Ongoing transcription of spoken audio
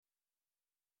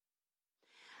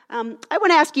I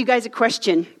want to ask you guys a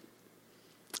question.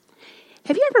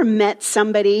 Have you ever met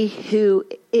somebody who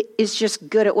is just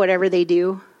good at whatever they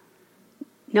do?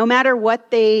 No matter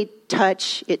what they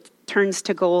touch, it turns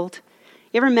to gold.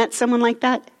 You ever met someone like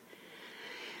that?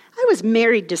 I was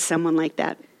married to someone like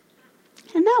that.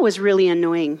 And that was really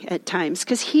annoying at times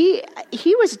because he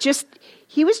was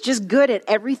just good at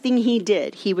everything he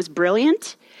did. He was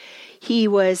brilliant. He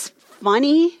was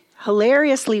funny,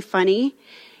 hilariously funny.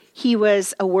 He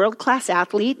was a world-class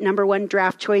athlete, number 1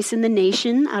 draft choice in the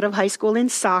nation out of high school in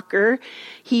soccer.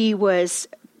 He was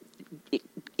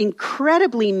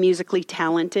incredibly musically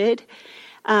talented.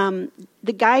 The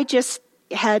guy just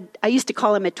had, I used to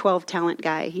call him a 12-talent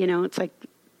guy. You know, it's like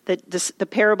the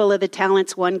parable of the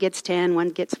talents, 1 gets 10, 1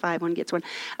 gets 5, 1 gets 1.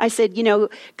 I said, you know,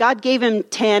 God gave him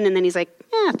 10, and then he's like,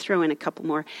 throw in a couple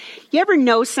more. You ever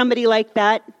know somebody like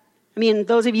that? I mean,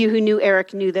 those of you who knew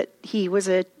Eric knew that he was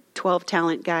a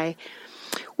 12-talent guy.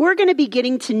 We're going to be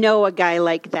getting to know a guy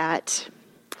like that.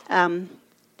 In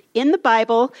the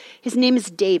Bible, his name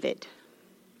is David.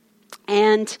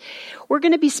 And we're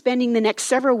going to be spending the next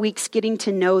several weeks getting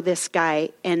to know this guy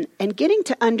and getting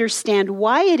to understand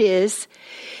why it is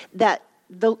that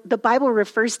the Bible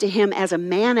refers to him as a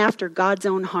man after God's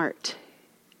own heart.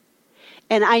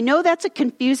 And I know that's a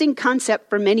confusing concept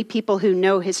for many people who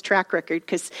know his track record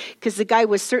because the guy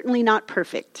was certainly not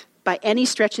perfect by any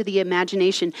stretch of the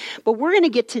imagination. But we're going to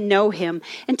get to know him.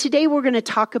 And today we're going to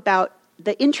talk about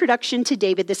the introduction to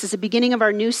David. This is the beginning of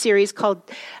our new series called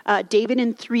David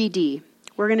in 3D.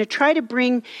 We're going to try to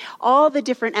bring all the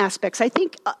different aspects. I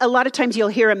think a lot of times you'll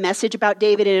hear a message about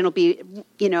David and it'll be,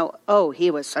 you know, oh,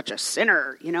 he was such a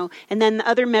sinner, you know. And then the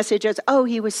other message is, oh,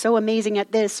 he was so amazing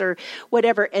at this or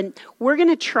whatever. And we're going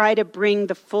to try to bring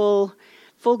the full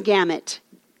gamut,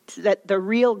 that the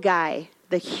real guy,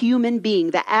 the human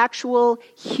being, the actual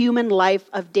human life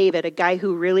of David, a guy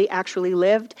who really actually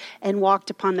lived and walked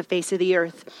upon the face of the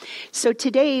earth. So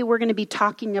today we're going to be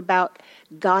talking about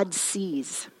God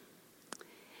sees.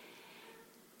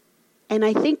 And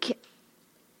I think,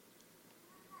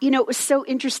 you know, it was so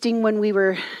interesting when we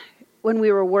were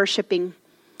worshiping,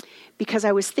 because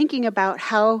I was thinking about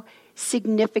how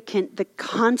significant the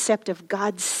concept of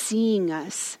God seeing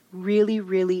us really,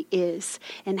 really is,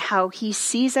 and how he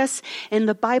sees us. And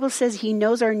the Bible says he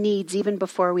knows our needs even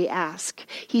before we ask.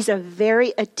 He's a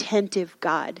very attentive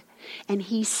God, and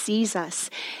he sees us.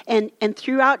 And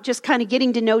throughout just kind of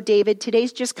getting to know David,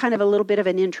 today's just kind of a little bit of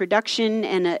an introduction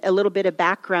and a little bit of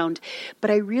background.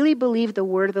 But I really believe the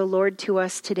word of the Lord to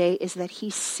us today is that he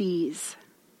sees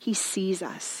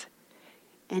us.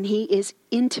 And he is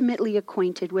intimately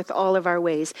acquainted with all of our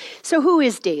ways. So who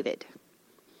is David?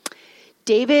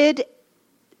 David,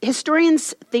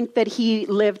 historians think that he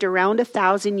lived around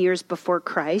 1,000 years before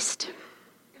Christ.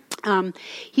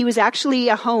 He was actually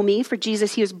a homie for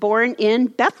Jesus. He was born in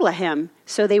Bethlehem.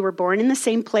 So they were born in the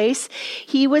same place.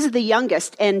 He was the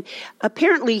youngest. And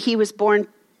apparently he was born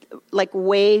like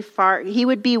way far. He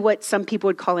would be what some people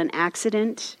would call an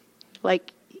accident.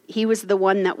 Like he was the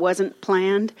one that wasn't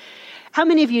planned. How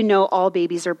many of you know all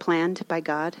babies are planned by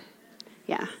God?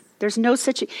 Yeah. There's no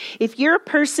such... If you're a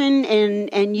person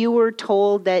and you were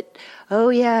told that, oh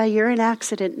yeah, you're an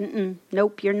accident.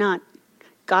 Nope, you're not.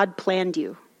 God planned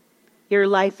you. Your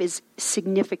life is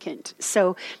significant.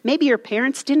 So maybe your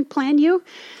parents didn't plan you,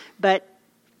 but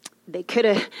they could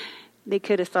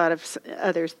have thought of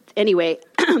others. Anyway,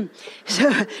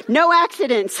 so no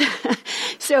accidents.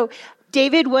 So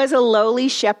David was a lowly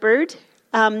shepherd.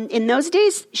 In those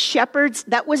days, shepherds,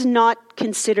 that was not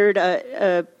considered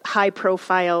a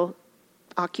high-profile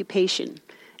occupation.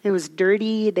 It was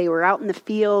dirty. They were out in the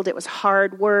field. It was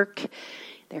hard work.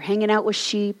 They're hanging out with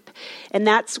sheep. And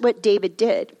that's what David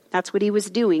did. That's what he was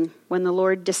doing when the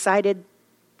Lord decided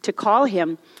to call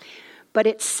him. But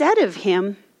it said of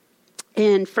him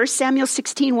in 1 Samuel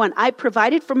 16:1, I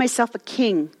provided for myself a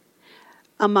king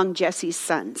among Jesse's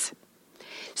sons.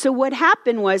 So what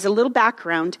happened was, a little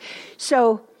background.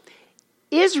 So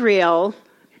Israel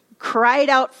cried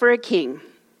out for a king.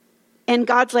 And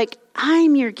God's like,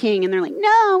 I'm your king. And they're like,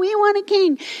 no, we want a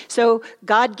king. So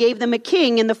God gave them a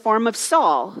king in the form of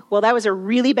Saul. Well, that was a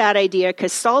really bad idea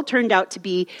because Saul turned out to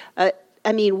be,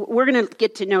 we're going to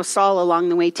get to know Saul along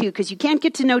the way too, because you can't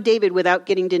get to know David without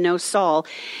getting to know Saul.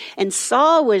 And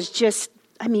Saul was just,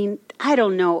 I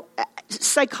don't know.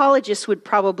 Psychologists would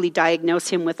probably diagnose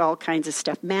him with all kinds of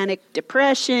stuff, manic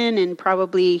depression, and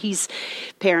probably he's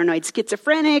paranoid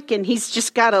schizophrenic, and he's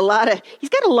got a lot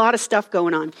of stuff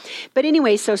going on. But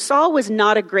anyway, so Saul was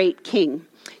not a great king.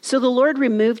 So the Lord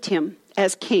removed him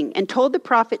as king and told the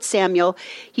prophet Samuel,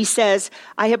 he says,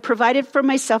 I have provided for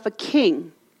myself a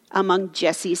king among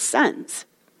Jesse's sons.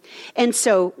 And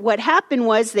so what happened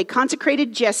was they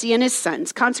consecrated Jesse and his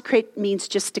sons. Consecrate means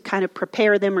just to kind of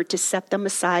prepare them or to set them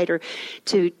aside or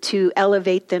to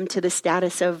elevate them to the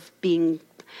status of being,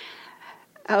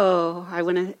 I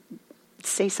want to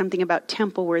say something about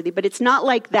temple worthy, but it's not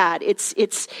like that.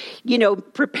 It's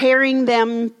preparing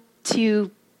them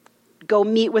to go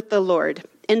meet with the Lord.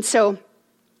 And so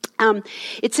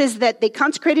it says that they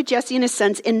consecrated Jesse and his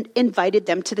sons and invited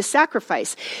them to the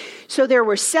sacrifice. So there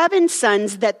were 7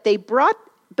 sons that they brought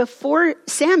before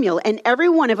Samuel, and every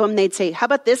one of them they'd say, how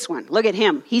about this one? Look at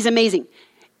him. He's amazing.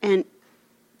 And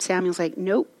Samuel's like,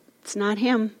 nope, it's not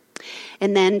him.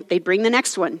 And then they bring the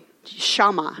next one,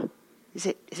 Shammah. Is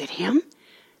it him?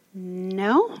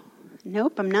 Nope,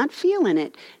 I'm not feeling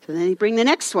it. So then they bring the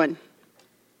next one,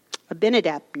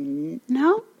 Abinadab.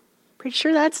 No, pretty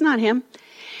sure that's not him.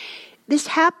 This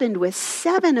happened with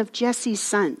 7 of Jesse's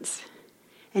sons,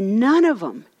 and none of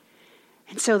them.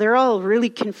 And so they're all really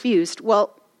confused.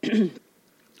 Well,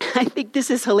 I think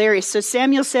this is hilarious. So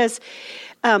Samuel says,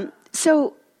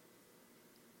 so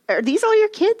are these all your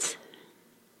kids?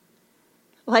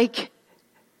 Like,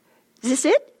 is this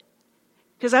it?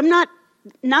 Because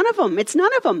none of them. It's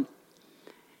none of them.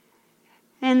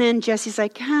 And then Jesse's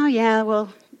like, oh yeah,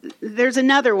 well, there's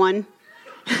another one.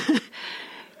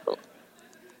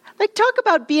 Like, talk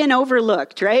about being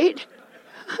overlooked, right?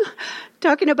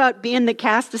 Talking about being the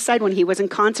cast aside when he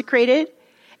wasn't consecrated.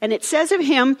 And it says of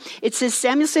him, it says,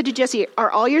 Samuel said to Jesse,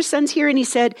 are all your sons here? And he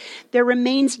said, there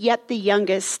remains yet the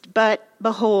youngest, but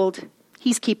behold,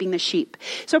 he's keeping the sheep.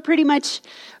 So pretty much,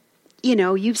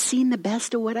 you've seen the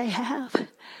best of what I have.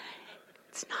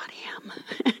 It's not him.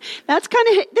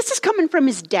 This is coming from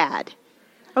his dad.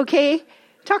 Okay?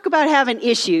 Talk about having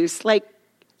issues. Like,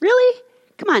 really?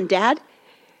 Come on, Dad.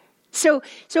 So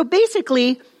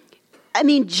basically,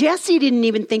 Jesse didn't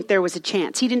even think there was a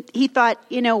chance. He thought,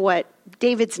 you know what?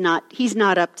 David's he's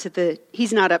not up to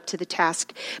the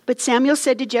task. But Samuel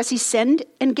said to Jesse, send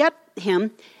and get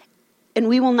him, and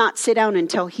we will not sit down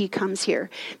until he comes here.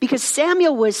 Because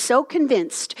Samuel was so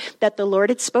convinced that the Lord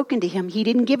had spoken to him. He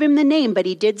didn't give him the name, but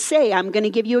he did say, I'm going to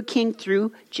give you a king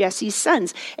through Jesse's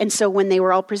sons. And so when they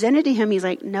were all presented to him, he's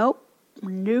like, nope.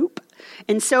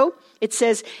 And so it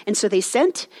says, and so they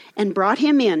sent and brought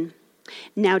him in.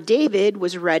 Now David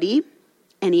was ruddy,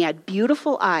 and he had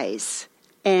beautiful eyes,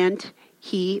 and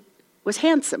he was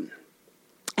handsome.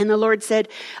 And the Lord said,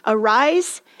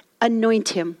 arise, anoint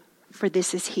him, for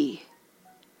this is he.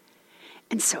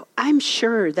 And so I'm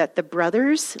sure that the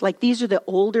brothers, like these are the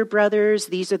older brothers,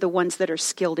 these are the ones that are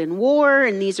skilled in war,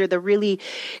 and these are the really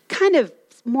kind of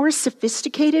more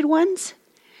sophisticated ones.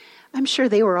 I'm sure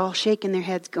they were all shaking their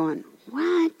heads going,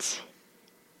 what?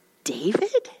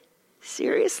 David?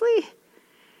 Seriously?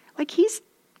 Like, he's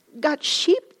got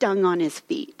sheep dung on his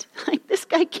feet. Like, this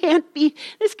guy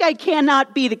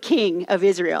cannot be the king of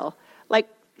Israel. Like,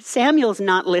 Samuel's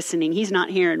not listening. He's not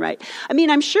hearing right.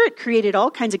 I'm sure it created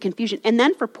all kinds of confusion. And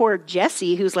then for poor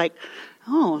Jesse, who's like,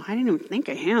 oh, I didn't even think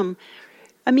of him.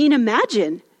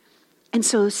 Imagine. And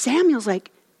so Samuel's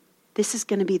like, this is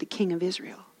going to be the king of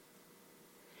Israel.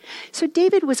 So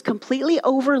David was completely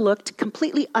overlooked,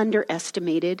 completely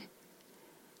underestimated.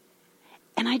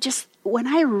 And when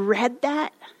I read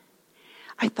that,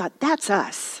 I thought, that's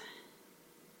us.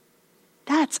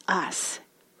 That's us.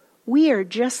 We are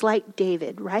just like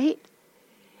David, right?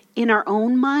 In our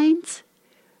own minds,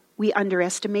 we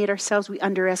underestimate ourselves. We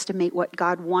underestimate what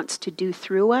God wants to do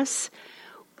through us.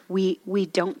 We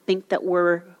don't think that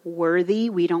we're worthy.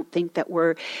 We don't think that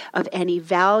we're of any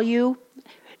value.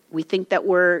 We think that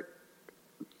we're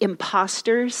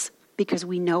imposters because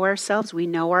we know ourselves. We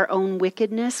know our own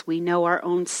wickedness. We know our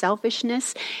own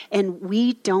selfishness. And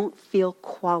we don't feel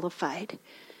qualified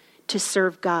to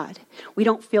serve God. We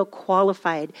don't feel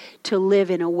qualified to live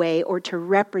in a way or to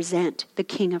represent the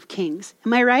King of Kings.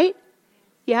 Am I right?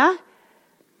 Yeah?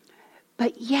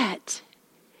 But yet,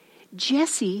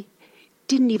 Jesse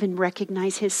didn't even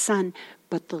recognize his son,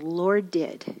 but the Lord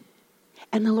did.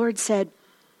 And the Lord said,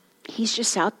 he's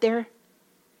just out there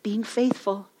being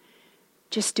faithful,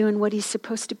 just doing what he's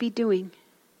supposed to be doing.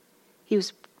 He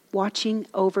was watching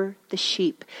over the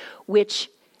sheep, which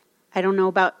I don't know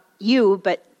about you,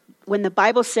 but when the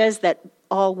Bible says that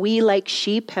all we like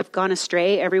sheep have gone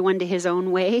astray, everyone to his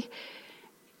own way,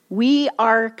 we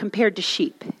are compared to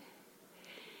sheep.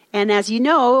 And as you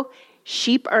know,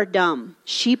 sheep are dumb.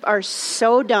 Sheep are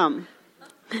so dumb.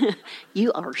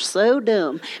 You are so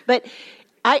dumb. But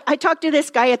I talked to this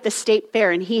guy at the state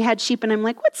fair, and he had sheep, and I'm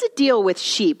like, what's the deal with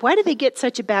sheep? Why do they get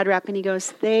such a bad rap? And he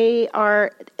goes, they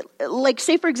are, like,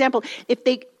 say, for example, if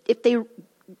they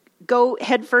go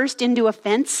headfirst into a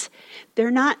fence,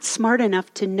 they're not smart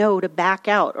enough to know to back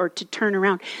out or to turn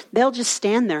around. They'll just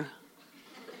stand there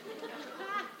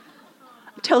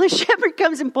until the shepherd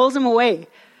comes and pulls them away.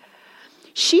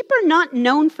 Sheep are not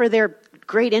known for their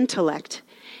great intellect.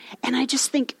 And I just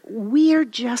think we are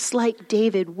just like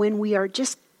David when we are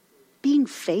just being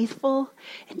faithful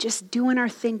and just doing our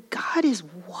thing. God is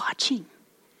watching.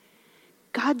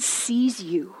 God sees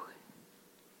you.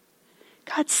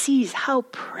 God sees how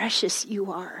precious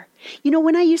you are. You know,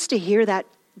 when I used to hear that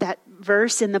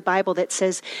verse in the Bible that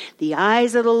says, the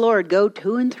eyes of the Lord go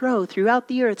to and fro throughout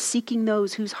the earth, seeking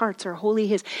those whose hearts are wholly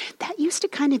his, that used to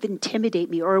kind of intimidate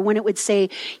me. Or when it would say,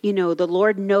 you know, the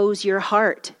Lord knows your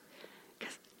heart.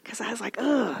 Because I was like,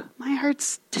 oh, my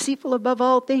heart's deceitful above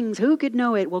all things. Who could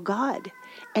know it? Well, God.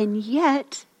 And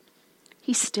yet,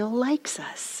 he still likes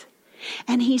us.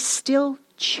 And he's still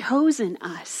chosen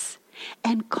us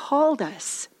and called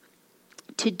us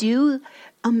to do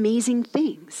amazing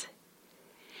things.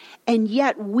 And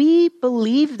yet we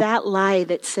believe that lie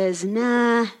that says,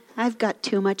 nah, I've got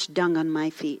too much dung on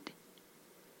my feet.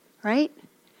 Right?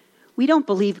 We don't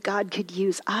believe God could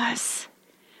use us.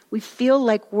 We feel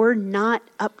like we're not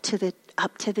up to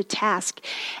the task.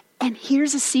 And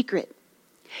here's a secret.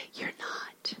 You're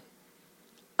not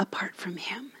apart from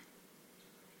him.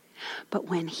 But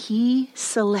when he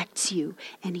selects you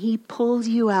and he pulls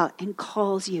you out and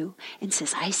calls you and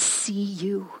says, I see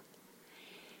you,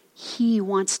 he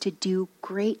wants to do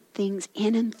great things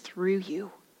in and through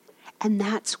you. And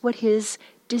that's what his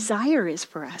desire is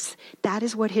for us. That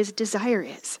is what his desire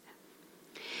is.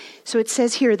 So it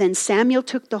says here, then Samuel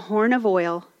took the horn of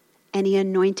oil and he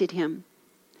anointed him.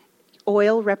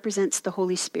 Oil represents the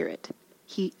Holy Spirit.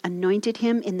 He anointed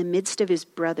him in the midst of his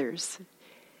brothers.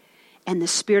 And the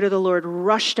Spirit of the Lord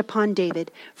rushed upon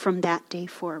David from that day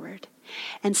forward.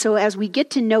 And so as we get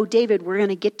to know David, we're going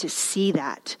to get to see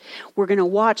that. We're going to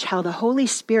watch how the Holy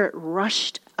Spirit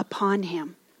rushed upon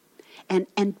him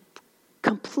and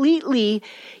completely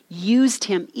used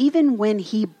him even when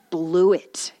he blew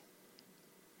it.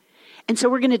 And so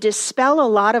we're going to dispel a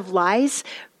lot of lies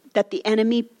that the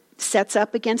enemy sets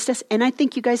up against us. And I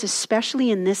think you guys, especially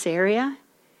in this area,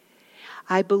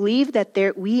 I believe that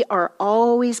we are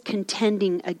always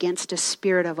contending against a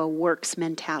spirit of a works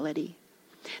mentality,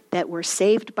 that we're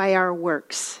saved by our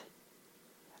works.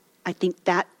 I think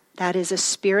that is a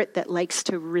spirit that likes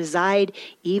to reside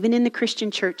even in the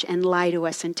Christian church and lie to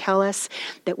us and tell us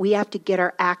that we have to get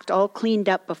our act all cleaned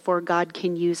up before God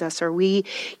can use us, or we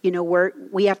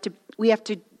have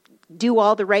to do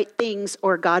all the right things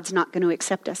or God's not going to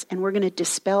accept us. And we're going to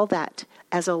dispel that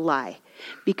as a lie,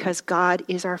 because God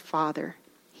is our Father.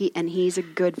 He's a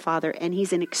good Father, and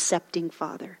he's an accepting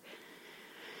Father.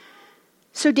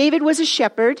 So David was a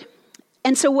shepherd.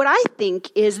 And so what I think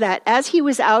is that as he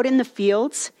was out in the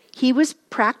fields, he was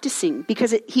practicing,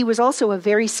 because he was also a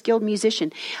very skilled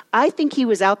musician. I think he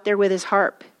was out there with his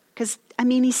harp, because,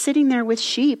 he's sitting there with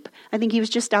sheep. I think he was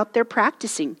just out there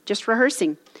practicing, just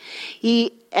rehearsing.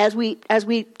 As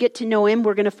we get to know him,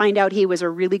 we're going to find out he was a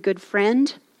really good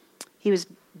friend. He was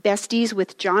besties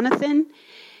with Jonathan.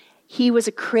 He was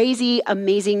a crazy,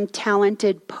 amazing,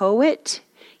 talented poet.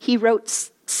 He wrote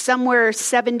somewhere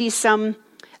 70-some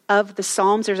of the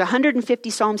Psalms. There's 150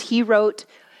 Psalms. He wrote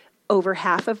over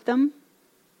half of them.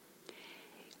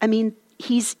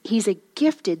 He's a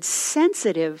gifted,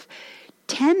 sensitive,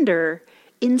 tender,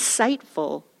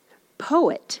 insightful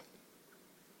poet,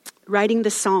 writing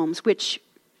the Psalms, which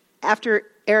after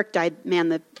Eric died,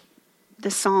 man,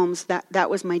 the Psalms, that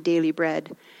was my daily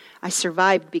bread. I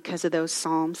survived because of those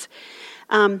Psalms.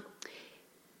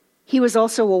 He was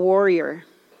also a warrior.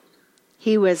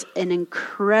 He was an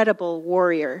incredible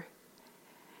warrior.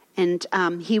 And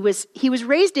he was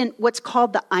raised in what's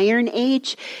called the Iron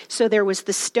Age. So there was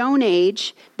the Stone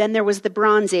Age, then there was the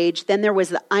Bronze Age, then there was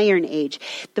the Iron Age.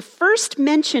 The first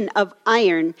mention of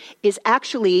iron is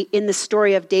actually in the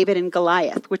story of David and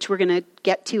Goliath, which we're going to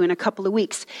get to in a couple of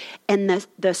weeks. And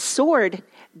the sword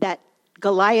that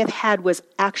Goliath had was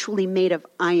actually made of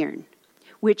iron,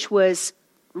 which was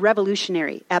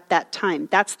revolutionary at that time.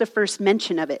 That's the first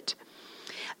mention of it.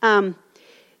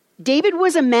 David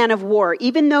was a man of war.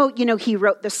 Even though, he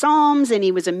wrote the Psalms and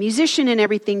he was a musician and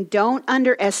everything, don't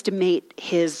underestimate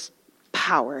his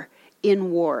power in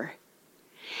war.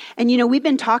 And, we've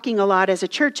been talking a lot as a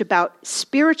church about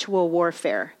spiritual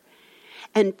warfare.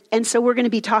 And so we're going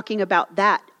to be talking about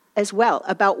that as well,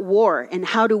 about war and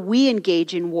how do we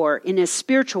engage in war, in a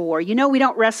spiritual war. We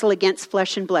don't wrestle against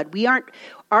flesh and blood.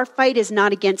 Our fight is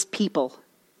not against people,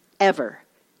 ever,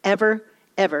 ever,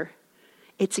 ever.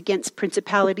 It's against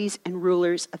principalities and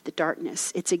rulers of the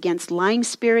darkness. It's against lying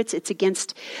spirits. It's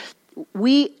against,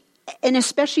 and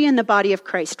especially in the body of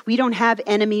Christ, we don't have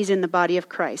enemies in the body of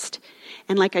Christ.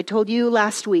 And like I told you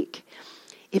last week,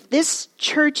 if this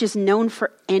church is known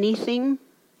for anything,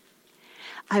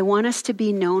 I want us to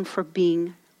be known for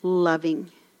being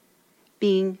loving,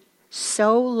 being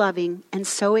so loving and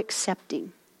so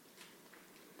accepting.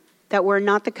 That we're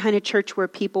not the kind of church where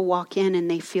people walk in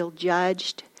and they feel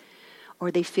judged, or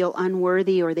they feel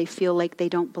unworthy, or they feel like they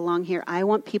don't belong here. I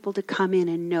want people to come in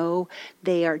and know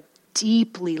they are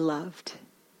deeply loved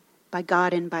by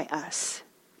God and by us.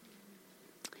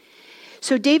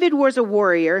 So David was a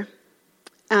warrior.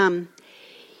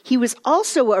 He was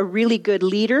also a really good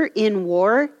leader in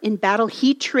war, in battle.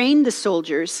 He trained the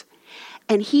soldiers,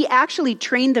 and he actually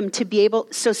trained them to be able,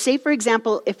 so say for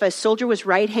example, if a soldier was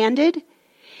right-handed,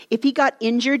 if he got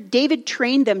injured, David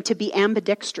trained them to be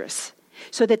ambidextrous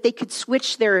so that they could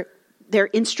switch their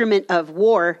instrument of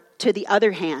war to the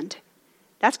other hand.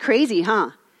 That's crazy,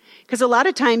 huh? Because a lot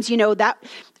of times,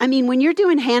 when you're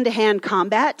doing hand-to-hand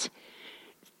combat,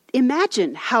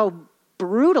 imagine how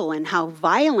brutal and how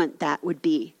violent that would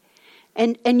be.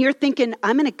 And you're thinking,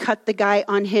 I'm going to cut the guy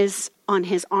on his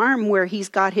arm where he's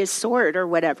got his sword or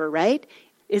whatever, right?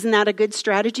 Isn't that a good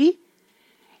strategy?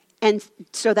 And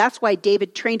so that's why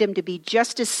David trained him to be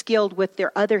just as skilled with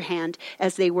their other hand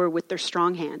as they were with their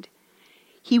strong hand.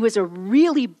 He was a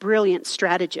really brilliant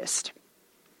strategist.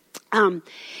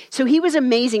 So he was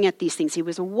amazing at these things. He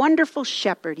was a wonderful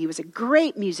shepherd. He was a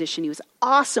great musician. He was an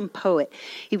awesome poet.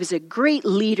 He was a great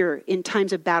leader in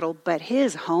times of battle. But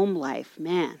his home life,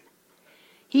 man,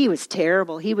 he was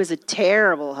terrible. He was a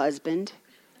terrible husband.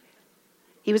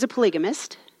 He was a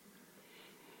polygamist.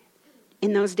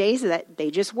 In those days, that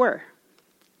they just were.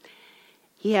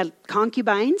 He had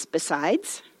concubines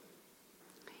besides.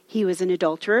 He was an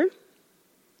adulterer.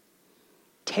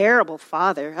 Terrible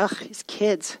father. Ugh, his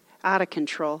kids, out of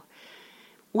control.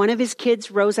 One of his kids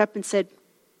rose up and said,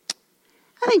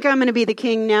 I think I'm going to be the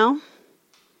king now.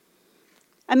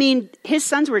 I mean, his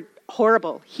sons were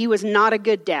horrible. He was not a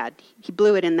good dad. He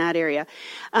blew it in that area.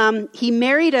 He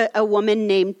married a woman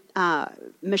named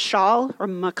Michal or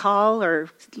Michal, or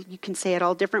you can say it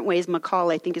all different ways.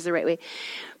 Michal, I think, is the right way.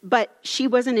 But she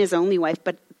wasn't his only wife.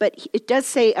 But it does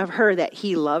say of her that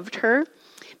he loved her.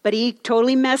 But he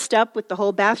totally messed up with the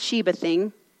whole Bathsheba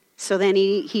thing. So then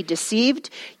he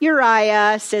deceived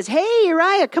Uriah, says, hey,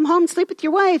 Uriah, come home and sleep with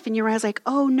your wife. And Uriah's like,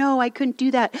 oh, no, I couldn't do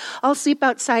that. I'll sleep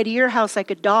outside of your house like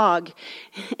a dog.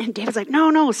 And David's like,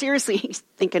 no, seriously. He's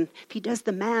thinking, if he does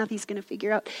the math, he's going to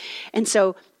figure out. And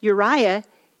so Uriah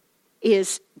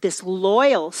is this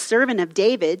loyal servant of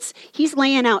David's. He's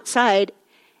laying outside.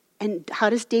 And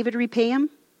how does David repay him?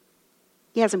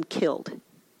 He has him killed.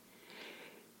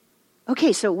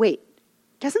 Okay, so wait.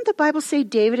 Doesn't the Bible say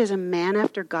David is a man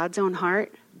after God's own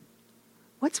heart?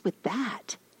 What's with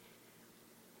that?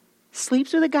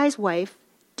 Sleeps with a guy's wife,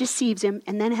 deceives him,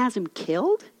 and then has him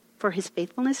killed for his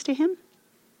faithfulness to him?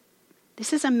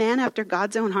 This is a man after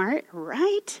God's own heart,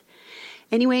 right?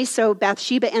 Anyway, so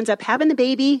Bathsheba ends up having the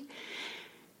baby.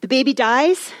 The baby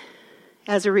dies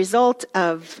as a result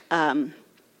of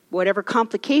whatever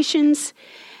complications.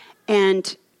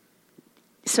 And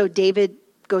so David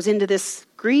goes into this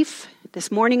grief, this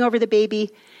mourning over the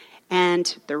baby,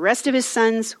 and the rest of his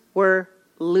sons were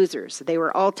losers. They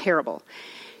were all terrible.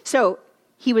 So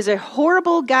he was a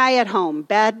horrible guy at home,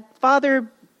 bad father,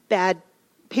 bad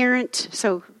parent.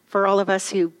 So for all of us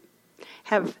who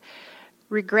have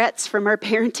regrets from our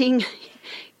parenting,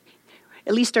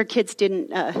 at least our kids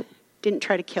didn't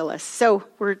try to kill us. So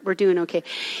we're doing okay.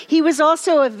 He was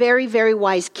also a very, very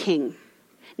wise king.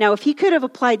 Now, if he could have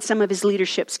applied some of his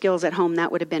leadership skills at home,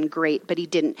 that would have been great, but he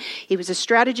didn't. He was a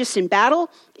strategist in battle,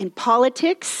 in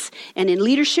politics, and in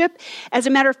leadership. As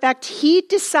a matter of fact, he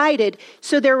decided,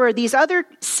 so there were these other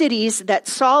cities that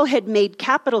Saul had made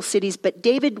capital cities, but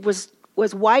David was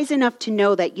wise enough to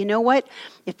know that, you know what,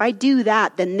 if I do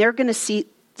that, then they're going to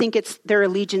think it's their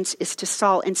allegiance is to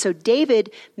Saul. And so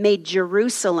David made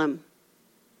Jerusalem.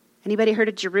 Anybody heard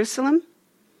of Jerusalem?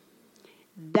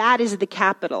 That is the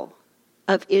capital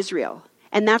of Israel.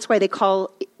 And that's why they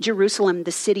call Jerusalem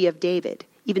the city of David,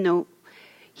 even though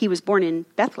he was born in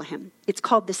Bethlehem. It's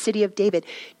called the city of David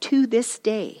to this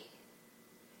day.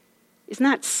 Isn't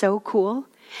that so cool?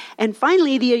 And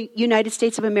finally, the United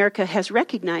States of America has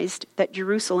recognized that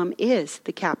Jerusalem is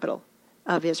the capital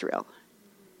of Israel.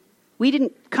 We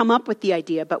didn't come up with the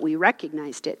idea, but we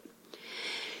recognized it.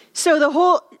 So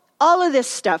all of this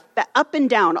stuff, up and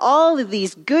down, all of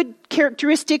these good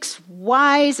characteristics,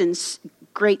 wise and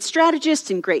great strategist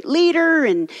and great leader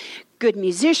and good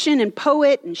musician and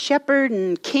poet and shepherd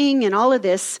and king and all of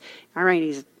this. All right,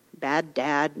 he's a bad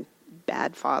dad,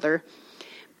 bad father.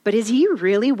 But is he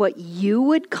really what you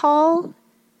would call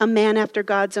a man after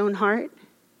God's own heart?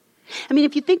 I mean,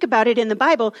 if you think about it in the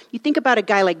Bible, you think about a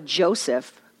guy like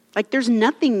Joseph. Like, there's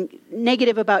nothing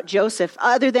negative about Joseph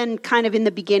other than kind of in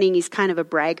the beginning, he's kind of a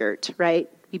braggart, right?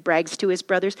 He brags to his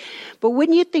brothers. But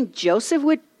wouldn't you think Joseph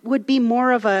would be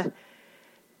more of a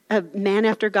man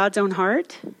after God's own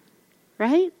heart,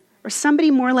 right? Or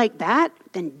somebody more like that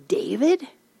than David?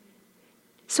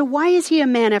 So why is he a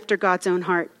man after God's own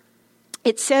heart?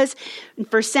 It says in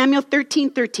 1 Samuel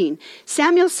 13:13,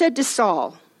 Samuel said to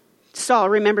Saul,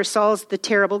 remember Saul's the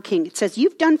terrible king. It says,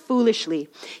 you've done foolishly.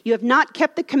 You have not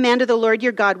kept the command of the Lord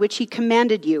your God, which he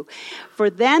commanded you. For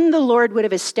then the Lord would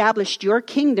have established your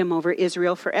kingdom over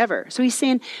Israel forever. So he's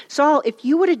saying, Saul, if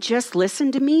you would have just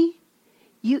listened to me,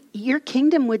 your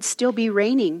kingdom would still be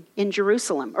reigning in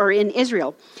Jerusalem or in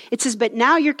Israel. It says, but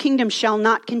now your kingdom shall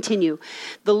not continue.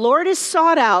 The Lord has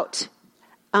sought out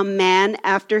a man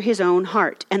after his own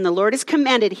heart, and the Lord has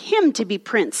commanded him to be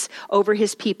prince over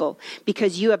his people,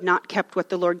 because you have not kept what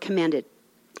the Lord commanded.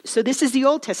 So this is the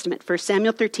Old Testament, 1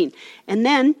 Samuel 13. And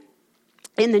then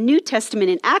in the New Testament,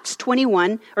 in Acts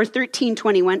 21 or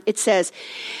 13:21, it says,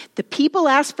 the people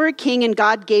asked for a king, and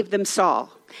God gave them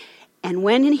Saul. And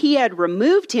when he had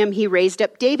removed him, he raised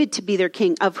up David to be their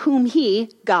king, of whom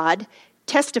he, God,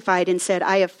 testified and said,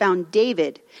 I have found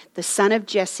David, the son of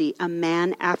Jesse, a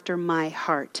man after my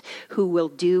heart, who will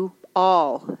do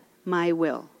all my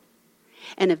will.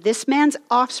 And of this man's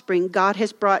offspring, God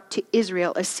has brought to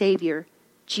Israel a Savior,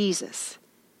 Jesus,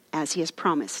 as he has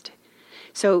promised.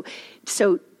 So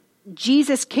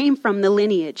Jesus came from the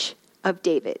lineage of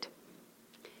David.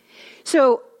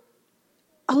 So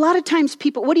a lot of times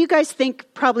people, what do you guys think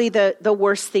probably the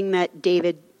worst thing that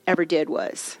David ever did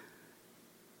was?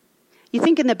 You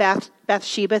think in the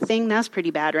Bathsheba thing, that was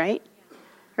pretty bad, right?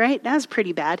 Right? That was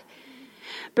pretty bad.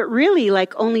 But really,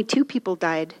 like, only 2 people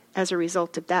died as a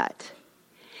result of that.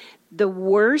 The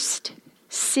worst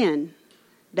sin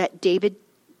that David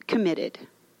committed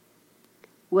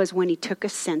was when he took a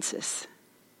census.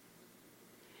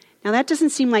 Now, that doesn't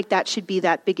seem like that should be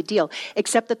that big a deal,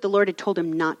 except that the Lord had told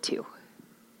him not to.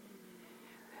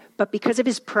 But because of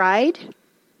his pride,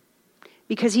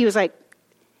 because he was like,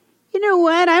 you know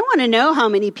what? I want to know how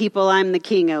many people I'm the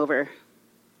king over.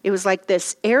 It was like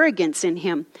this arrogance in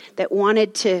him that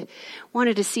wanted to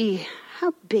see,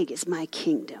 how big is my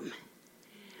kingdom?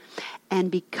 And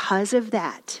because of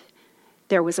that,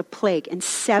 there was a plague, and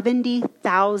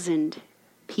 70,000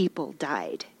 people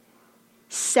died.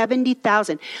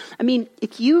 70,000. I mean,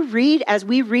 if you read, as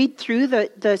we read through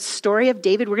the story of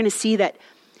David, we're going to see that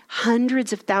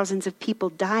hundreds of thousands of people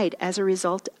died as a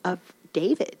result of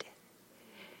David,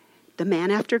 the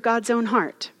man after God's own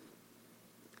heart.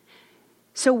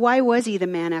 So why was he the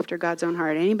man after God's own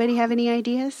heart? Anybody have any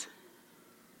ideas?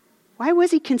 Why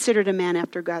was he considered a man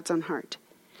after God's own heart?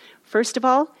 First of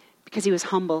all, because he was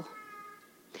humble.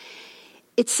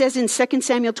 It says in 2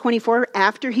 Samuel 24,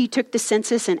 after he took the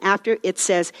census and after, it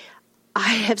says,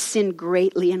 I have sinned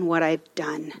greatly in what I've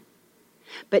done.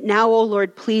 But now, O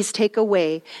Lord, please take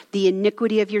away the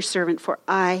iniquity of your servant, for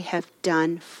I have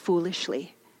done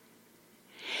foolishly.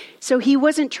 So he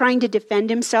wasn't trying to defend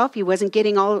himself. He wasn't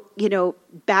getting all,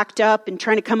 backed up and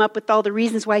trying to come up with all the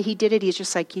reasons why he did it. He's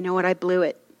just like, you know what, I blew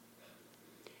it.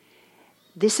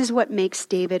 This is what makes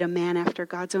David a man after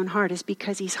God's own heart, is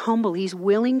because he's humble. He's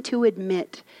willing to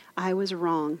admit, I was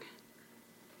wrong.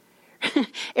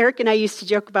 Eric and I used to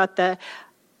joke about the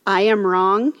I am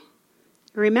wrong.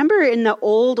 Remember in the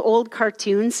old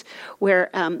cartoons where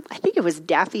I think it was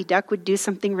Daffy Duck would do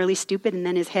something really stupid and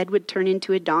then his head would turn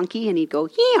into a donkey and he'd go,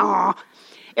 hee-haw.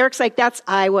 Eric's like, that's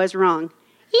I was wrong.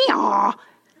 Hee-haw.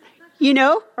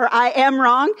 Or I am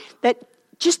wrong. That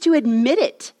just to admit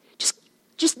it,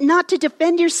 just not to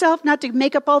defend yourself, not to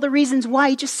make up all the reasons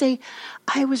why, just say,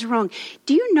 I was wrong.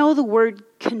 Do you know the word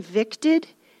convicted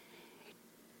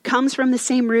comes from the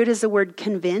same root as the word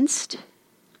convinced?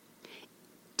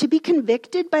 To be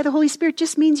convicted by the Holy Spirit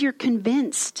just means you're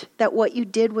convinced that what you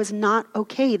did was not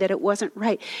okay, that it wasn't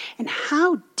right. And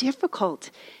how difficult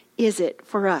is it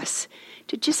for us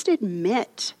to just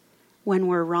admit when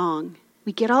we're wrong?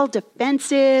 We get all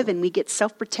defensive and we get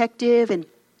self-protective and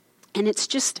it's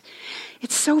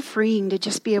so freeing to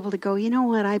just be able to go, you know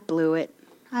what, I blew it.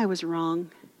 I was wrong.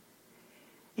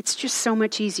 It's just so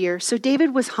much easier. So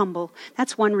David was humble.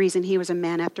 That's one reason he was a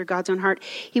man after God's own heart.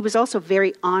 He was also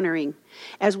very honoring.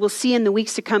 As we'll see in the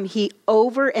weeks to come, he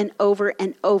over and over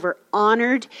and over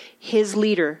honored his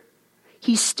leader.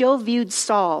 He still viewed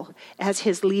Saul as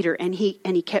his leader, and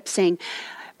he kept saying,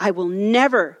 I will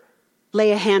never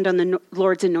lay a hand on the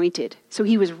Lord's anointed. So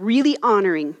he was really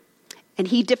honoring. And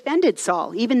he defended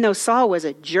Saul, even though Saul was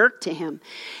a jerk to him.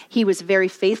 He was very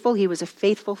faithful. He was a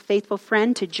faithful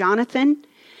friend to Jonathan.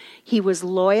 He was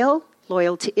loyal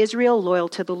to Israel, loyal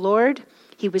to the Lord.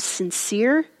 He was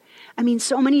sincere. I mean,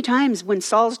 so many times when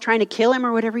Saul's trying to kill him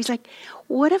or whatever, he's like,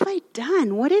 what have I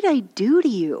done? What did I do to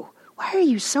you? Why are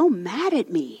you so mad at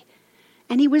me?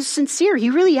 And he was sincere. He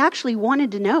really actually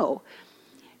wanted to know,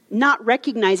 not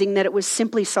recognizing that it was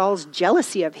simply Saul's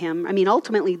jealousy of him. I mean,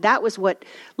 ultimately, that was what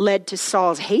led to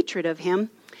Saul's hatred of him.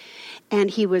 And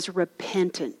he was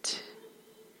repentant.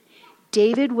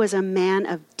 David was a man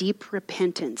of deep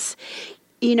repentance.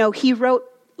 You know, he wrote,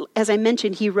 as I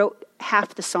mentioned, he wrote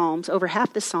over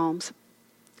half the Psalms.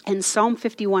 And Psalm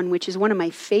 51, which is one of my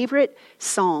favorite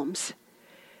Psalms.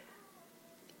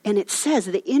 And it says,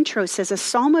 the intro says, a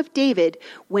Psalm of David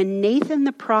when Nathan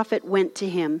the prophet went to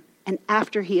him and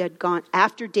after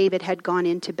David had gone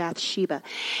into Bathsheba.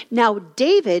 Now,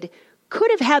 David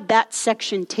could have had that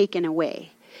section taken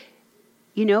away,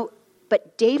 you know,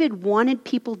 but David wanted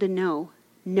people to know,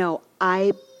 no,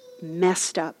 I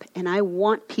messed up and I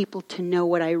want people to know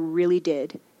what I really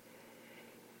did.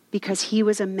 Because he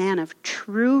was a man of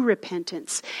true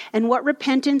repentance. And what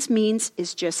repentance means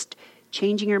is just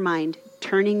changing your mind,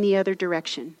 turning the other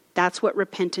direction. That's what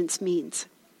repentance means.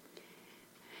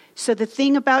 So the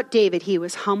thing about David, he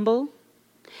was humble,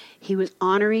 he was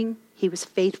honoring, he was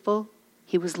faithful,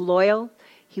 he was loyal,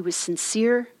 he was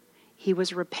sincere, he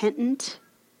was repentant.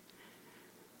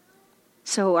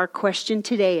 So our question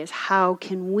today is, how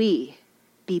can we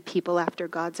be people after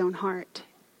God's own heart?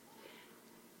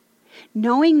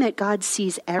 Knowing that God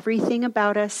sees everything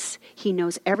about us, he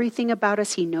knows everything about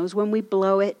us, he knows when we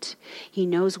blow it, he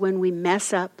knows when we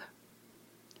mess up,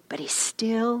 but he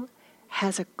still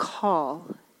has a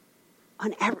call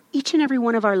on each and every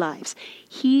one of our lives.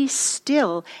 He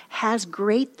still has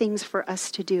great things for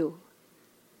us to do,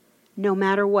 no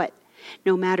matter what.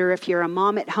 No matter if you're a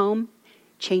mom at home,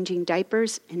 changing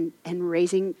diapers and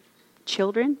raising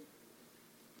children,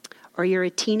 or you're a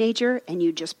teenager and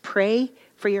you just pray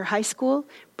for your high school,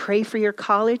 pray for your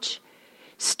college,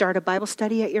 start a Bible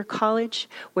study at your college,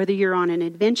 whether you're on an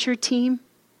adventure team,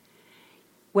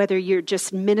 whether you're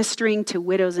just ministering to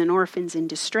widows and orphans in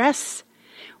distress,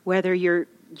 whether you're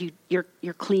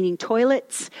cleaning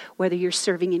toilets, whether you're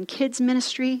serving in kids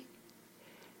ministry,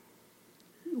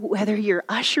 whether you're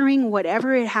ushering,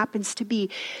 whatever it happens to be.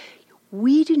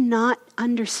 We do not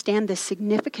understand the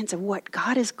significance of what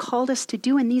God has called us to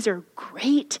do, and these are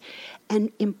great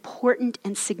and important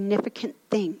and significant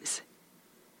things.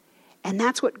 And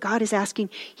that's what God is asking.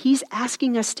 He's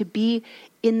asking us to be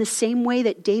in the same way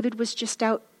that David was just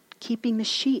out keeping the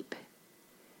sheep.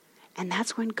 And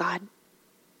that's when God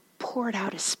poured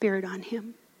out his Spirit on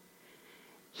him.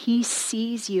 He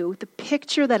sees you. The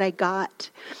picture that I got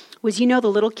was, you know, the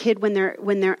little kid when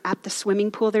they're at the swimming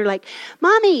pool, they're like,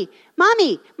 Mommy,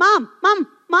 Mommy,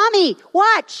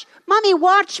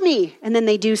 watch me. And then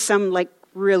they do some like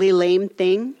really lame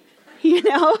thing, you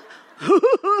know?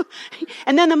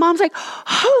 And then the mom's like,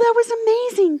 oh, that was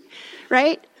amazing,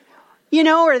 right? You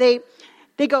know, or they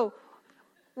go,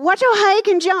 watch how high I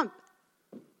can jump.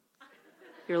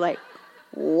 You're like,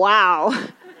 wow.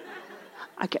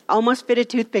 I could almost fit a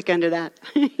toothpick under that,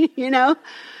 you know?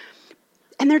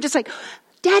 And they're just like,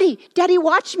 Daddy,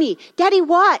 watch me. Daddy,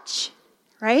 watch,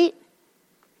 right?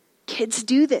 Kids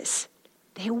do this.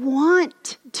 They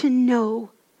want to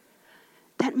know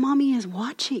that Mommy is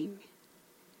watching.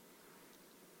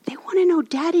 They want to know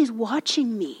Daddy's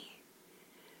watching me.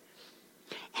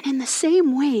 And in the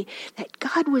same way that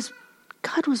God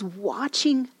was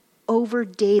watching over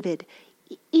David,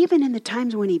 even in the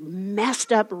times when he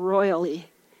messed up royally,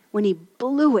 when he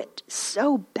blew it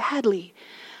so badly,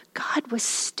 God was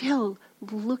still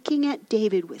looking at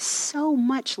David with so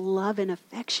much love and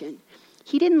affection.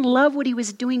 He didn't love what he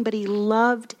was doing, but he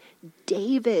loved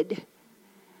David.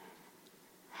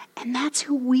 And that's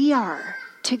who we are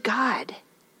to God.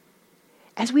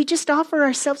 As we just offer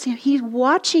ourselves to him, he's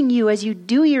watching you as you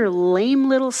do your lame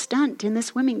little stunt in the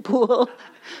swimming pool.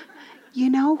 You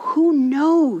know, who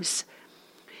knows?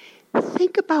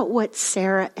 Think about what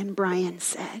Sarah and Brian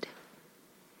said.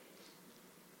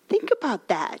 Think about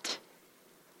that.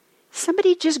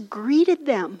 Somebody just greeted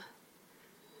them.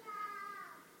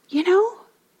 You know,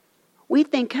 we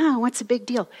think, what's the big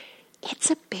deal?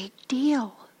 It's a big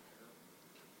deal.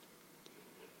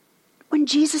 When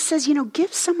Jesus says,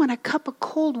 give someone a cup of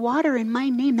cold water in my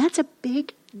name, that's a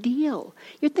big deal.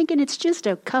 You're thinking it's just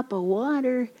a cup of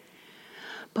water.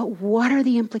 But what are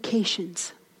the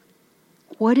implications?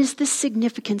 What is the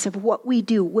significance of what we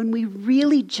do when we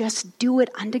really just do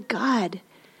it unto God?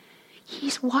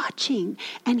 He's watching,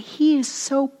 and he is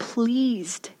so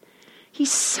pleased.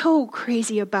 He's so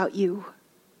crazy about you.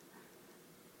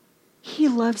 He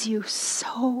loves you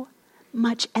so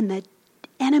much, and the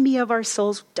enemy of our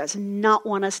souls does not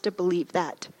want us to believe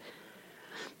that.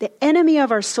 The enemy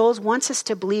of our souls wants us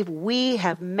to believe we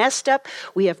have messed up,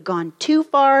 we have gone too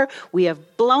far, we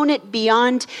have blown it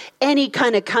beyond any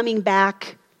kind of coming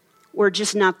back. We're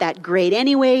just not that great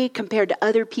anyway compared to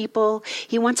other people.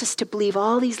 He wants us to believe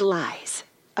all these lies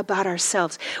about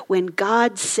ourselves when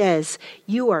God says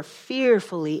you are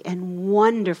fearfully and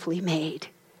wonderfully made.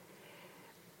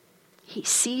 He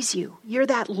sees you. You're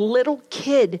that little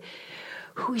kid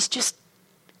who is just,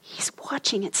 he's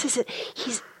watching. It says that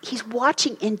he's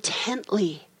watching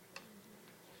intently.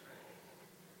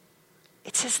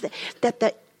 It says that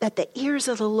the ears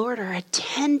of the Lord are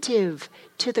attentive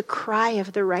to the cry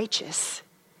of the righteous.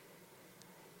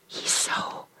 He's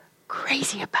so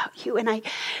crazy about you. And I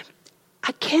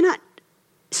cannot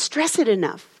stress it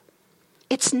enough.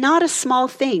 It's not a small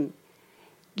thing.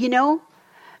 You know?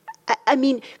 I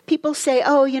mean, people say,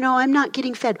 oh, you know, I'm not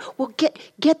getting fed. Well,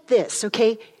 get this,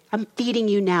 okay? I'm feeding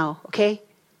you now, okay?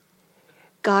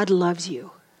 God loves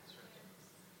you.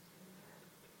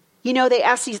 You know, they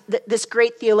asked this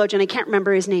great theologian, I can't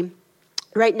remember his name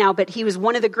right now, but he was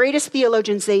one of the greatest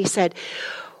theologians. They said,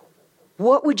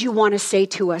 what would you want to say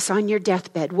to us on your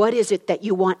deathbed? What is it that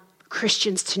you want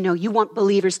Christians to know? You want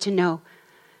believers to know?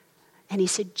 And he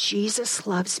said, Jesus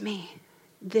loves me.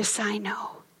 This I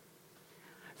know.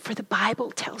 For the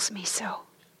Bible tells me so.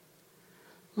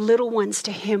 Little ones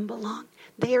to him belong.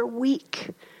 They are weak,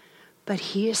 but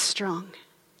he is strong.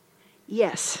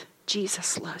 Yes,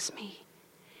 Jesus loves me.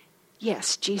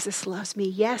 Yes, Jesus loves me.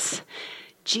 Yes,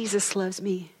 Jesus loves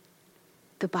me.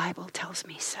 The Bible tells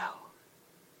me so.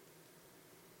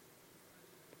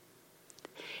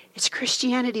 It's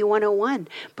Christianity 101,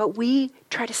 but we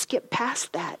try to skip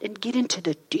past that and get into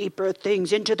the deeper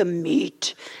things, into the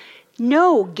meat.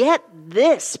 No, get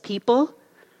this, people.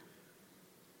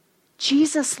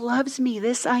 Jesus loves me.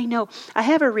 This I know. I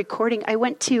have a recording. I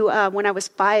went to, when I was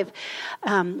 5,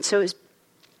 so it was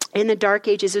in the Dark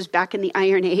Ages, it was back in the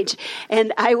Iron Age.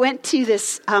 And I went to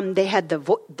this, they had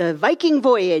the Viking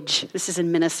Voyage. This is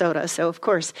in Minnesota, so of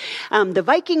course. The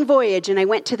Viking Voyage, and I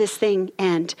went to this thing,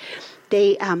 and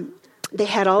they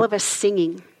had all of us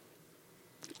singing,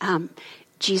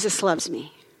 Jesus loves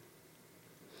me.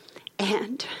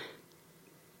 And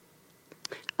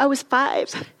I was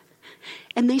 5.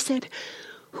 And they said,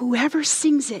 whoever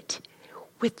sings it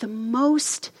with the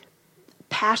most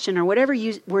passion, or whatever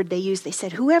word they used, they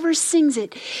said, whoever sings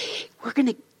it, we're going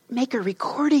to make a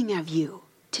recording of you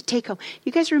to take home.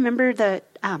 You guys remember the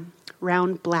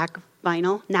round black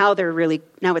vinyl? Now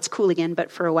it's cool again, but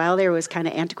for a while there it was kind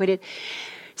of antiquated.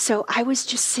 So I was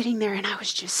just sitting there and I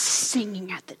was just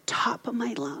singing at the top of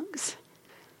my lungs.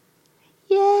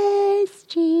 Yes,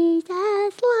 Jesus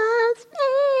loves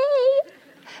me.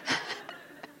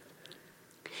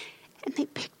 And they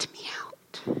picked me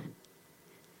out.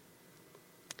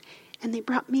 And they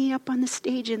brought me up on the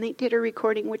stage and they did a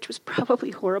recording, which was probably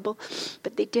horrible,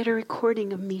 but they did a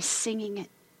recording of me singing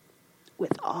it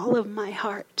with all of my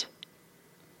heart.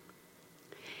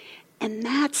 And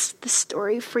that's the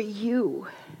story for you.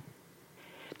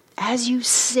 As you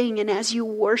sing and as you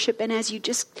worship and as you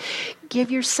just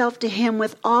give yourself to him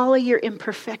with all of your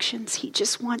imperfections, he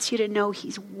just wants you to know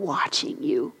he's watching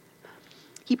you.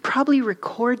 He probably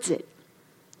records it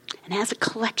and has a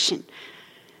collection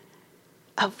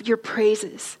of your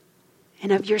praises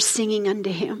and of your singing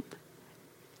unto him.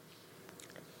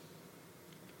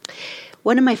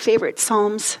 One of my favorite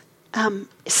Psalms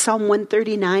is Psalm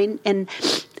 139, and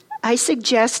I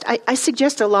suggest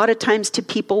a lot of times to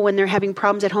people when they're having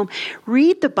problems at home,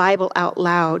 read the Bible out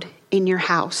loud in your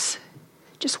house.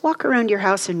 Just walk around your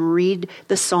house and read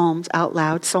the Psalms out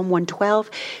loud. Psalm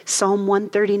 112, Psalm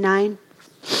 139.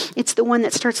 It's the one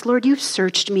that starts, Lord, you've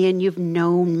searched me and you've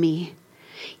known me.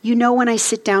 You know when I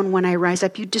sit down, when I rise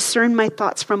up. You discern my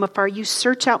thoughts from afar. You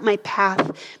search out my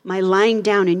path, my lying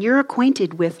down, and you're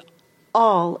acquainted with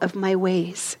all of my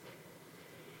ways.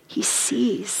 He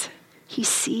sees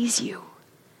you.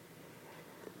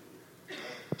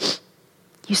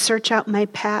 You search out my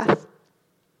path.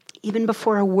 Even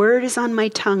before a word is on my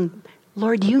tongue,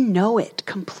 Lord, you know it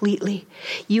completely.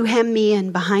 You hem me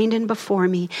in behind and before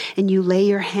me, and you lay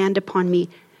your hand upon me.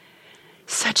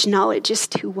 Such knowledge is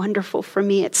too wonderful for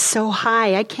me. It's so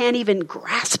high, I can't even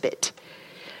grasp it.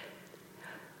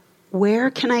 Where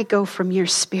can I go from your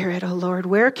spirit, O Lord?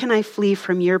 Where can I flee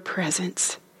from your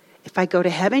presence? If I go to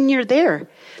heaven, you're there.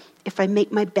 If I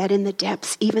make my bed in the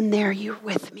depths, even there you're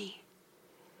with me.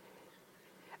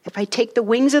 If I take the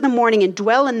wings of the morning and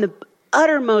dwell in the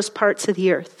uttermost parts of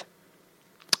the earth,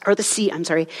 or the sea,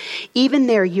 even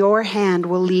there your hand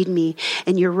will lead me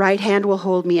and your right hand will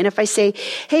hold me. And if I say,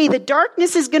 hey, the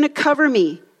darkness is going to cover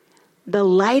me, the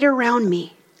light around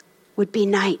me would be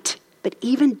night. But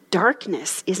even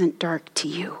darkness isn't dark to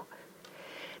you.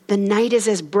 The night is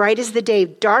as bright as the day.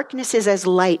 Darkness is as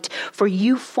light, for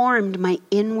you formed my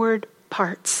inward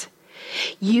parts.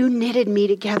 You knitted me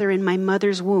together in my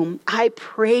mother's womb. I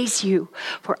praise you,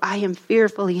 for I am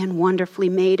fearfully and wonderfully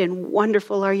made, and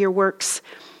wonderful are your works.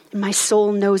 And my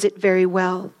soul knows it very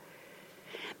well.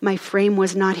 My frame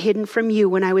was not hidden from you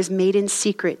when I was made in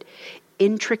secret,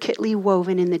 intricately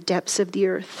woven in the depths of the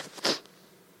earth.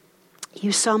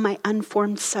 You saw my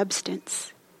unformed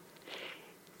substance.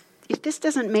 If this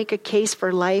doesn't make a case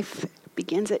for life,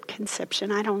 begins at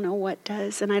conception, I don't know what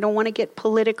does. And I don't want to get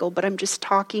political, but I'm just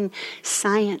talking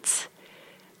science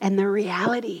and the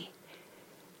reality.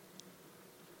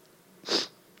 It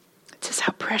says,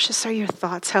 how precious are your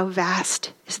thoughts, how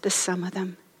vast is the sum of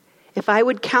them. If I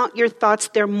would count your thoughts,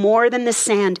 they're more than the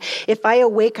sand. If I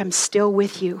awake, I'm still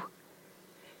with you.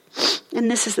 And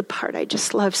this is the part I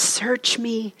just love. Search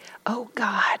me, O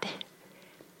God,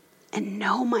 and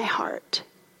know my heart.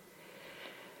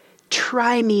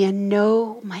 Try me and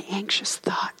know my anxious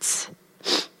thoughts,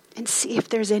 and see if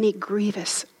there's any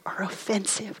grievous or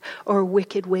offensive or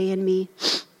wicked way in me.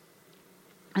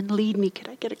 And lead me, could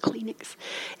I get a Kleenex?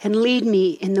 And lead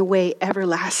me in the way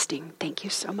everlasting. Thank you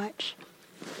so much.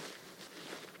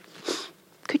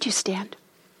 Could you stand?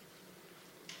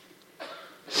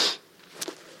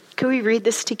 Could we read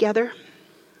this together?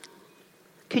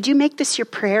 Could you make this your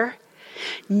prayer?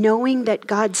 Knowing that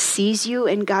God sees you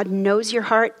and God knows your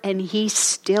heart and he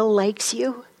still likes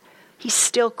you. He's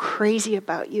still crazy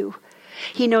about you.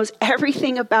 He knows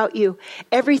everything about you,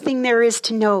 everything there is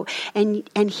to know.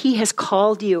 And he has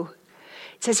called you.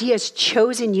 It says he has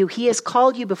chosen you. He has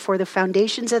called you before the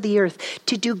foundations of the earth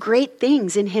to do great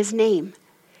things in his name.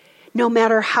 No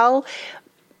matter how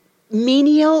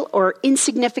menial or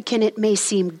insignificant it may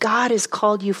seem, God has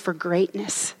called you for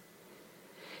greatness.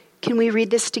 Can we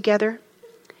read this together?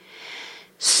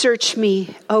 Search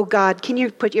me, O God. Can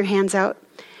you put your hands out?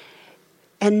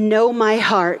 And know my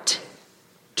heart.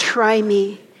 Try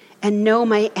me and know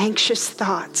my anxious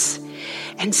thoughts.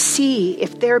 And see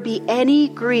if there be any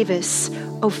grievous,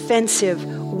 offensive,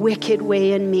 wicked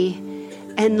way in me.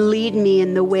 And lead me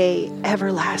in the way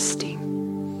everlasting.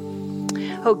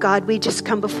 Oh God, we just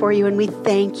come before you and we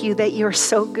thank you that you're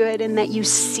so good and that you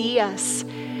see us.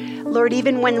 Lord,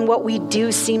 even when what we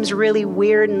do seems really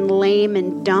weird and lame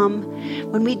and dumb,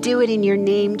 when we do it in your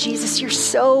name, Jesus, you're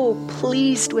so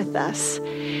pleased with us.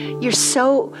 You're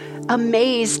so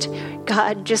amazed,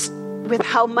 God, just with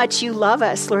how much you love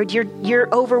us. Lord,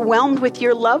 you're overwhelmed with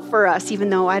your love for us, even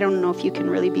though I don't know if you can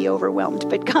really be overwhelmed.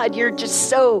 But God, you're just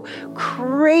so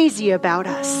crazy about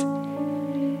us.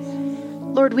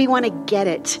 Lord, we want to get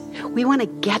it. We want to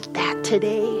get that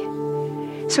today.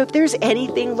 So if there's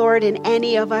anything, Lord, in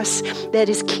any of us that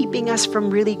is keeping us from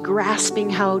really grasping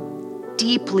how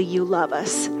deeply you love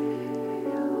us,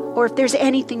 or if there's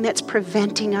anything that's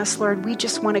preventing us, Lord, we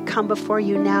just want to come before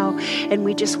you now and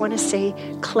we just want to say,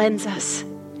 cleanse us.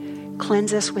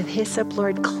 Cleanse us with hyssop,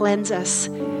 Lord. Cleanse us.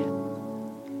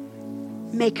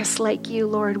 Make us like you,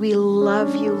 Lord. We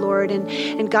love you, Lord.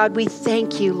 And God, we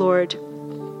thank you, Lord,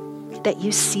 that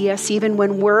you see us even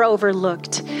when we're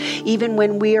overlooked, even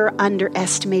when we are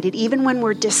underestimated, even when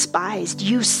we're despised.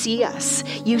 You see us.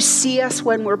 You see us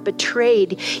when we're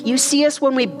betrayed. You see us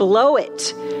when we blow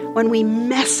it, when we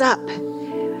mess up.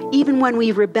 Even when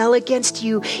we rebel against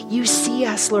you, you see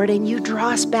us, Lord, and you draw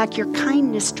us back. Your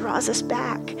kindness draws us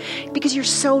back because you're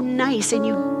so nice and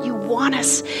you want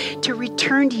us to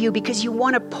return to you because you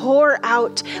want to pour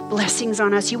out blessings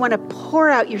on us. You want to pour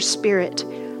out your spirit.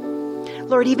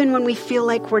 Lord, even when we feel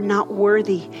like we're not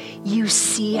worthy, you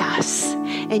see us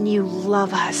and you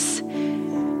love us.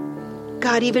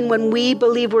 God, even when we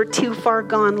believe we're too far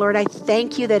gone, Lord, I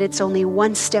thank you that it's only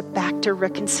one step back to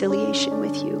reconciliation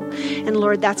with you. And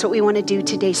Lord, that's what we want to do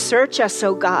today. Search us,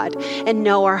 oh God, and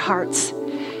know our hearts.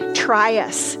 Try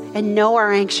us and know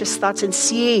our anxious thoughts and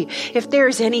see if there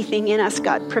is anything in us,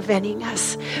 God, preventing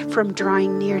us from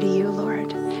drawing near to you,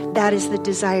 Lord. That is the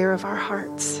desire of our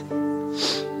hearts.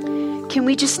 Can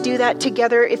we just do that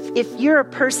together? If you're a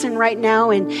person right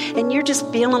now and you're just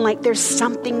feeling like there's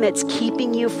something that's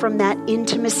keeping you from that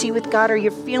intimacy with God, or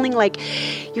you're feeling like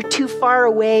you're too far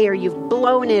away, or you've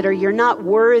blown it, or you're not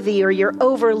worthy, or you're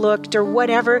overlooked, or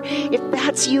whatever, if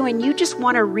that's you and you just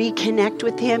want to reconnect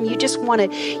with him,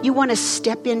 you want to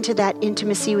step into that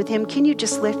intimacy with him, can you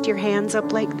just lift your hands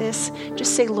up like this?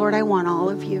 Just say, Lord, I want all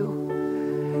of you.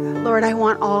 Lord, I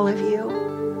want all of you.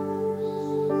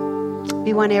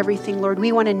 We want everything, Lord.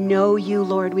 We want to know you,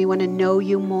 Lord. We want to know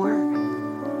you more.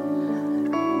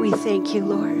 We thank you,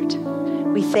 Lord.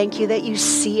 We thank you that you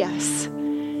see us.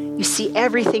 You see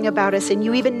everything about us, and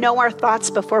you even know our thoughts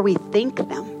before we think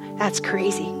them. That's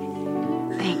crazy.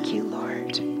 Thank you,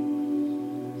 Lord.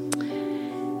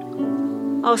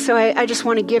 Also, I just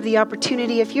want to give the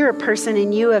opportunity, if you're a person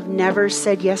and you have never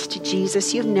said yes to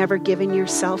Jesus, you've never given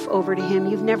yourself over to him,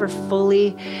 you've never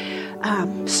fully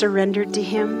surrendered to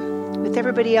him. With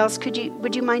everybody else,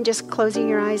 would you mind just closing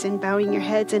your eyes and bowing your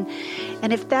heads? And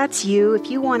if that's you, if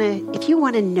you want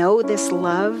to know this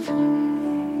love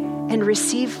and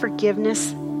receive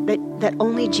forgiveness that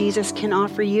only Jesus can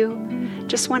offer you,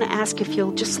 just want to ask if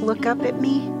you'll just look up at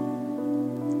me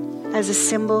as a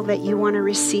symbol that you want to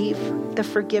receive the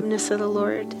forgiveness of the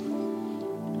Lord.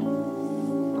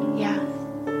 Yeah.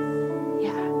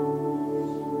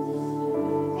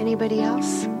 Anybody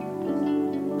else?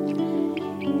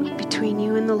 Between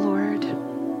you and the Lord.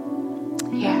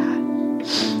 Yeah.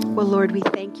 Well, Lord, we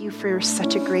thank you for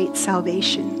such a great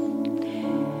salvation.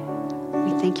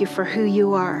 We thank you for who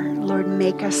you are. Lord,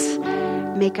 make us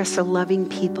a loving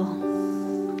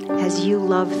people as you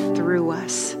love through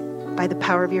us by the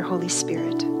power of your Holy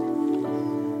Spirit.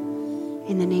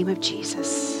 In the name of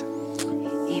Jesus.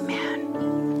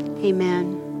 Amen.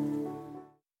 Amen.